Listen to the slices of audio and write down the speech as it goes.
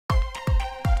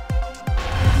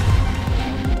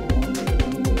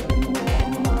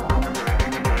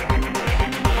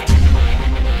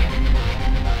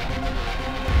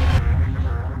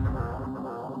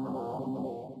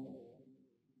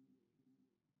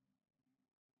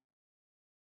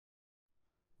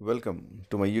Welcome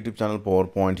to my YouTube channel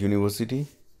PowerPoint University.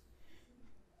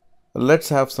 Let's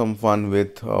have some fun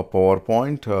with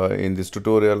PowerPoint. In this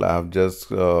tutorial, I have just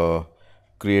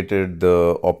created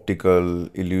the optical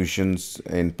illusions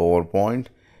in PowerPoint.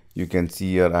 You can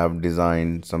see here I have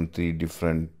designed some three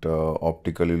different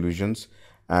optical illusions,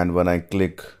 and when I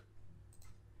click,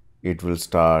 it will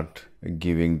start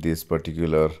giving this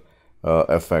particular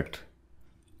effect.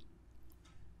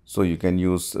 So you can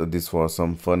use this for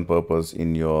some fun purpose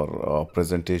in your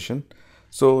presentation.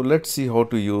 So let's see how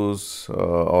to use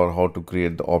or how to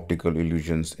create the optical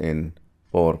illusions in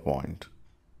PowerPoint.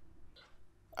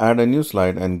 Add a new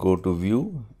slide and go to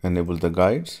View, enable the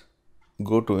guides,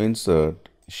 go to Insert,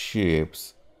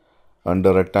 Shapes.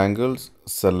 Under Rectangles,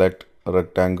 select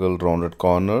Rectangle Rounded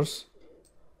Corners.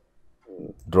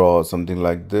 Draw something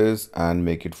like this and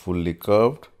make it fully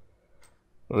curved.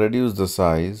 Reduce the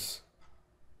size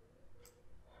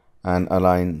and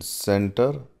align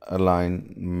center,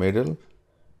 align middle,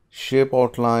 shape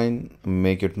outline,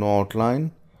 make it no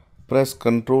outline, press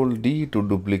Ctrl D to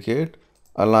duplicate,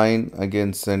 align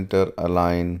again center,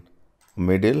 align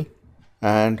middle,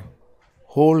 and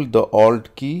hold the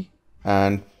Alt key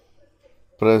and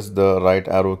press the right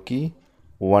arrow key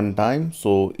one time,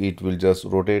 so it will just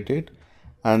rotate it,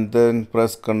 and then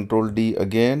press Ctrl D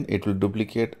again, it will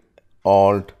duplicate,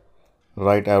 Alt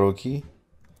right arrow key.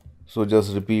 So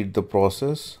just repeat the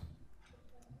process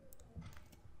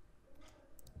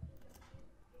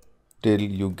till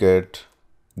you get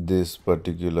this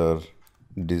particular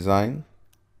design.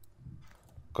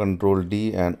 Ctrl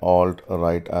D and Alt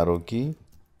right arrow key.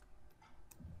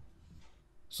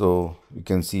 So you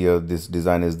can see here this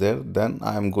design is there. Then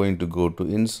I am going to go to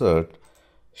Insert,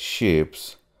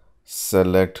 Shapes,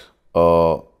 select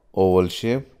a oval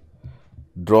shape,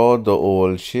 draw the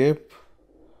oval shape.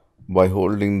 By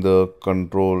holding the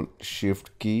Ctrl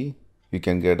Shift key, we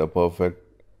can get a perfect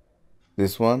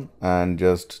this one, and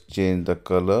just change the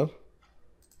color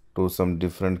to some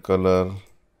different color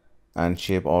and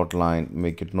shape outline,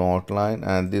 make it no outline,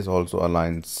 and this also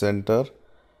align center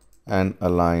and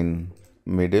align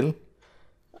middle.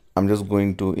 I'm just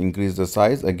going to increase the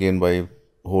size again by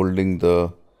holding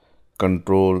the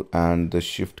Ctrl and the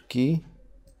Shift key.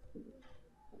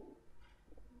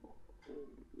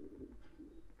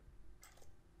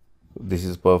 This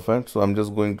is perfect. So I'm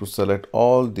just going to select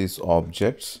all these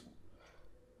objects,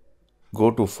 go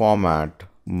to Format,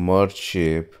 Merge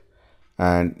Shape,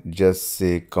 and just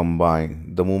say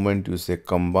Combine. The moment you say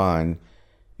Combine,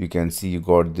 you can see you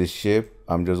got this shape.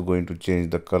 I'm just going to change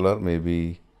the color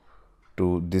maybe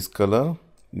to this color.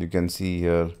 You can see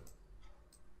here.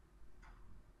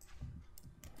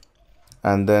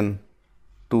 And then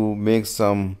to make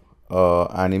some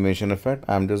animation effect,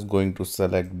 I'm just going to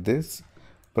select this,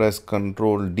 press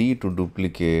Ctrl D to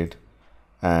duplicate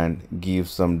and give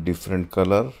some different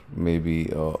color, maybe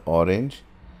orange,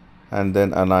 and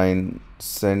then align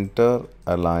center,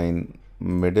 align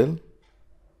middle,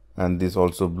 and this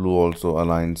also blue also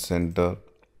align center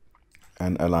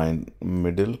and align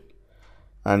middle.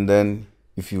 And then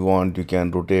if you want, you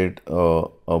can rotate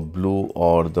a blue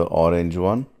or the orange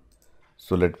one.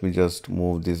 So let me just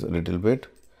move this a little bit.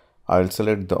 I'll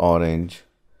select the orange,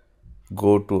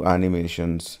 go to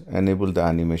Animations, enable the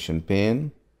animation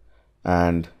pane,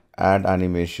 and add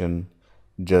animation,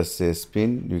 just say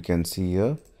spin. You can see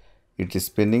here it is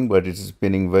spinning, but it is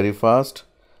spinning very fast,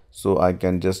 so I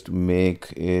can just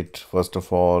make it first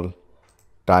of all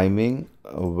timing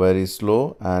very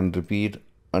slow and repeat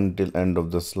until end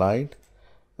of the slide.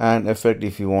 And effect,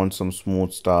 if you want some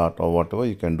smooth start or whatever,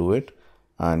 you can do it,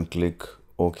 and click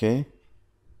OK.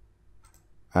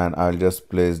 And I'll just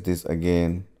place this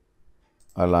again,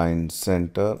 align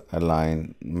center,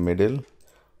 align middle.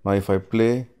 Now if I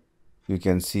play, you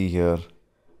can see here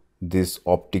this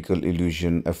optical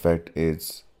illusion effect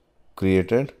is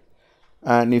created.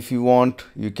 And if you want,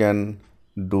 you can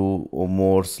do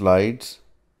more slides.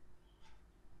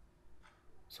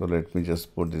 So let me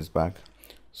just put this back.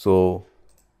 So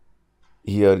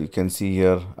here you can see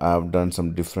here I have done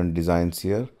some different designs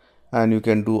here, and you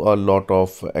can do a lot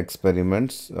of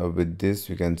experiments with this.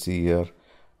 You can see here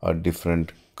a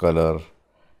different color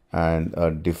and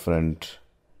a different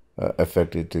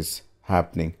effect it is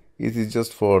happening. It is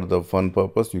just for the fun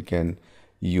purpose. You can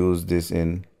use this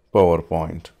in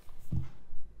PowerPoint.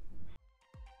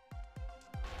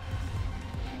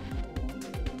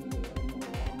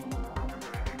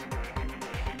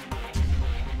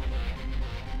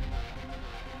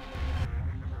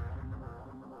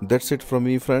 That's it from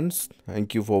me, friends.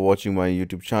 Thank you for watching my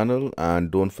YouTube channel,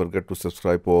 and don't forget to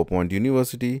subscribe PowerPoint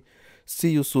University.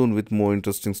 See you soon with more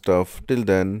interesting stuff. Till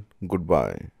then,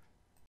 goodbye.